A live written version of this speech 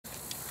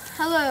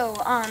Hello,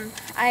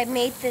 I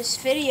made this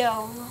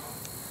video,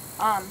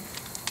 on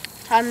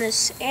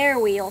this air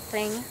wheel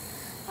thing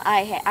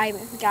I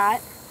got,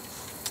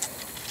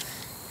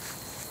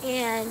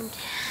 and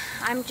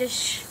I'm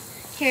just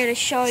here to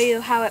show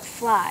you how it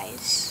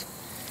flies,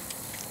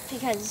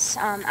 because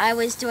I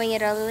was doing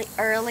it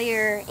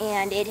earlier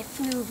and it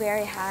flew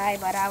very high,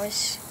 but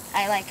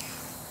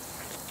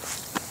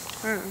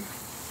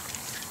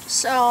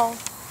So,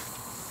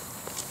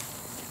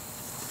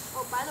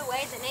 oh, by the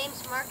way, the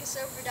name's Marcus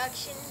O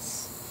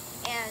Productions,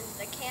 and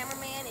the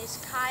cameraman is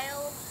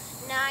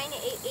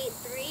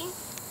Kyle9883.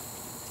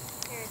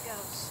 Here it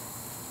goes.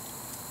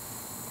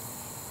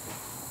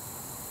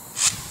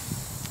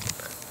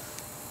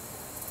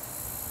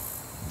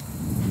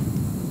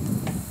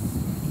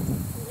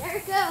 And there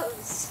it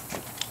goes.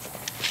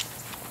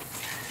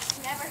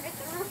 Never hit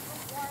the roof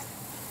before.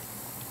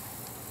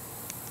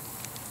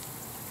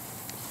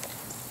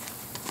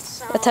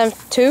 So,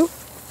 Attempt 2?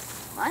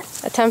 what?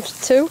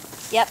 Attempt 2?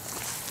 Yep.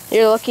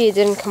 You're lucky it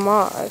didn't come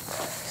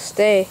off.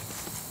 Stay. Okay,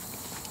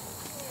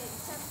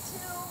 attempt 2.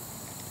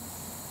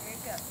 There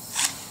it goes.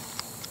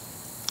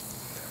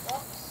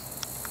 Whoops.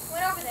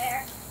 Went over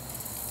there.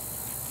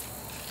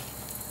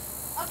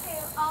 Okay,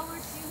 I'll do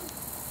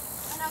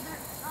another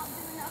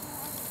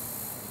one.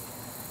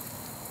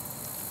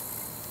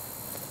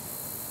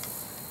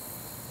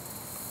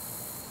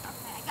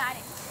 Okay, I got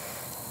it.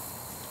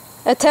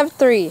 Attempt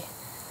 3.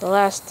 The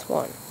last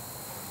one.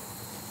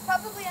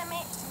 Probably I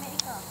make a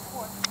fourth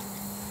one.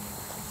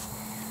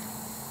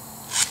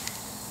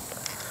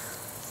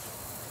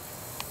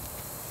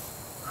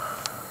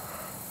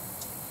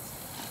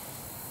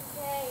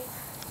 Okay.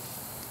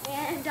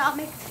 And I'll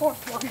make the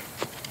fourth one.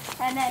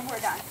 And then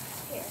we're done.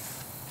 Here.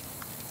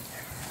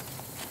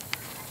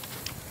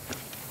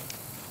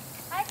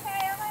 Hi,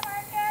 Kyle. Hi,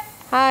 Marcus.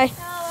 Hi.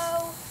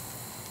 Hello.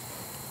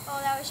 Oh,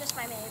 that was just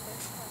my neighbor.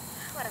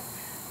 Whatever.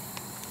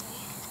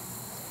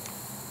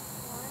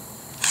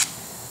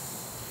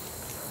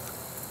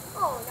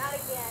 Oh, not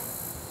again.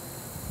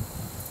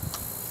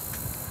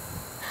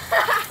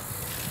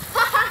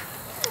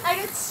 I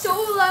got so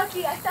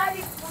lucky. I thought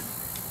it would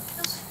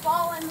just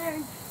fall in there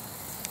and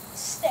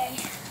stay.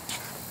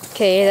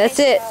 Okay, that's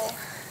it. So,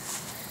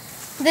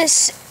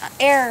 this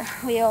air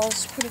wheel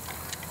is pretty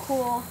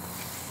cool.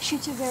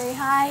 Shoots it very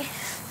high.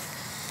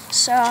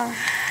 So,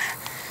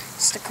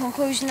 it's the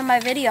conclusion of my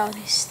video.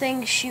 These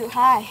things shoot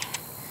high.